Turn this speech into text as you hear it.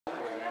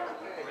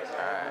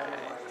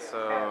Alright,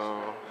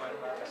 so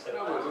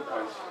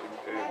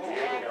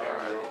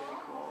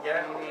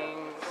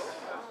paintings.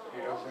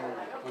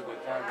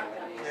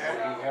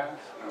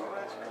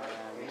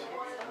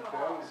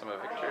 And some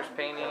of Victor's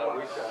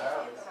paintings.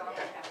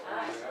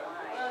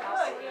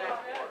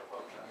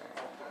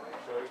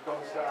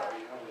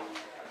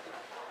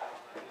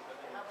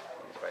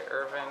 These by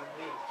Irvin.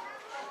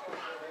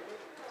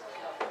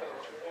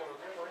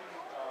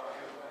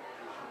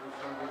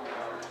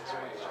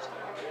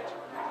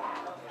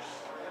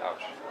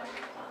 Ouch.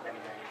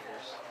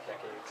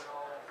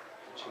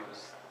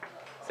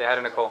 Say hi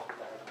to Nicole.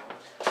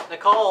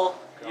 Nicole,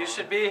 you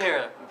should be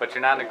here. But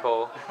you're not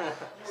Nicole.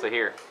 So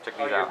here, check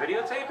these out.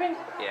 You're videotaping?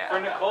 Yeah. For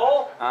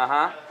Nicole?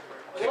 Uh-huh.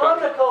 We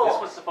love Nicole! This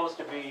was supposed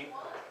to be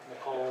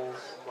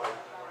Nicole's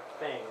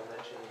thing, and then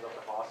she moved up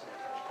to Boston.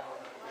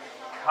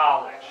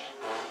 College.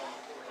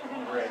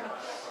 Great.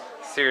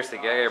 Seriously,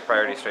 get your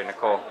priorities straight,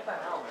 Nicole.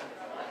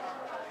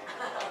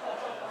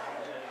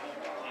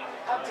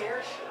 How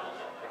dare she?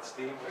 And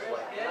Steve was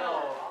like,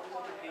 no,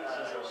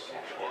 pieces of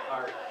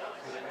art.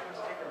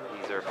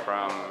 These are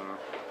from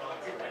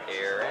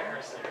Aaron.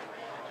 Just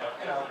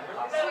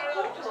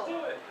do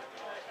it.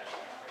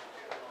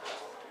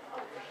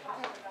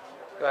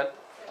 Go ahead.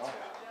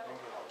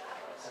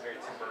 It's very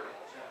temporary.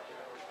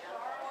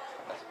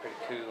 That's a pretty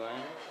cool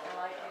one.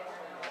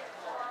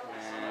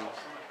 And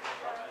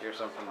here's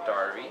some from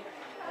Darby.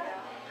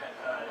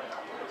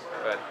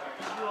 Go ahead.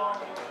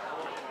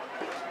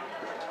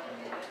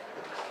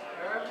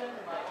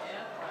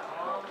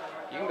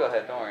 You can go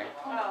ahead, don't worry.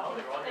 Oh,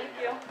 thank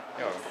you.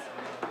 You're welcome.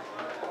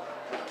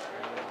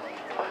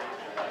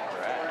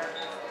 Alright.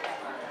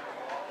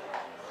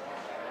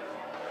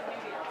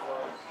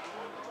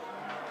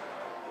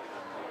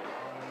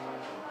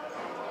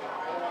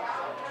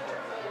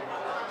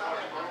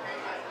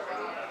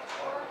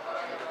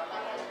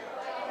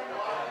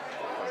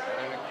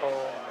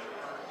 Nicole.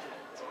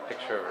 It's a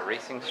picture of a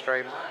racing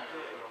stripe.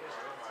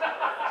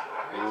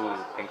 Ooh,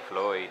 Pink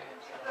Floyd.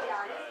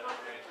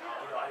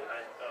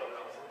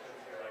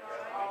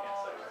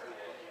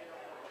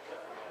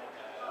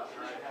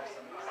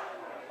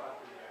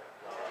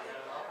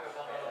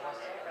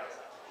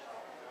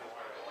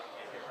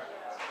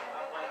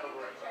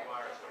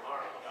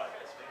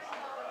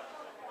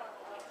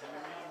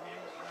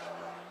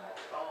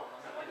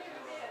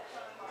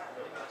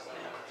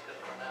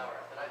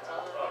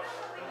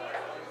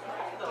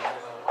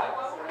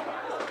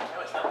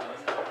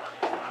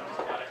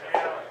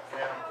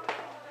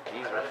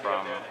 These are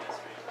from...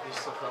 You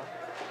still come?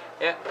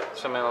 Yeah,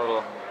 some in a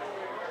little...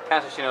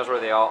 Kind of so she knows where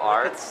they all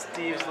are. Look at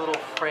Steve's little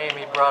frame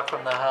he brought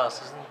from the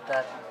house. Isn't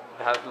that...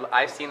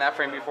 I've seen that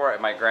frame before at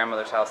my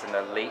grandmother's house in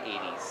the late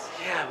 80s.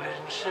 Yeah, but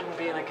it shouldn't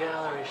be in a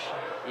gallery show.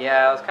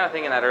 Yeah, I was kind of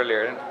thinking that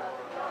earlier. Be a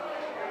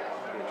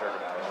jerk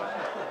about it.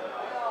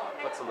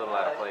 What's a little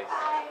out of place?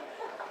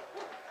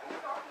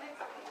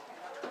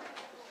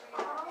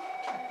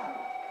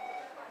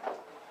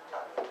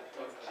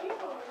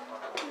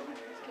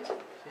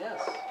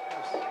 Yes.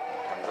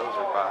 And those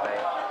are by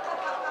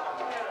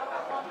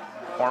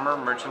former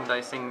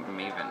merchandising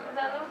maven.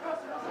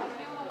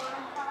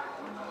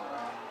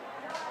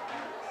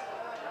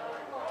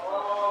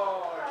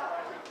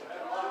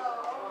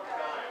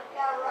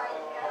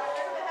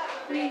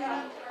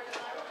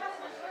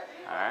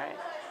 Alright.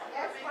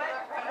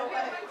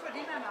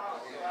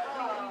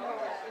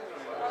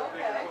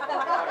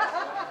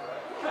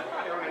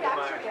 You don't need to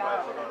mind if I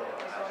put on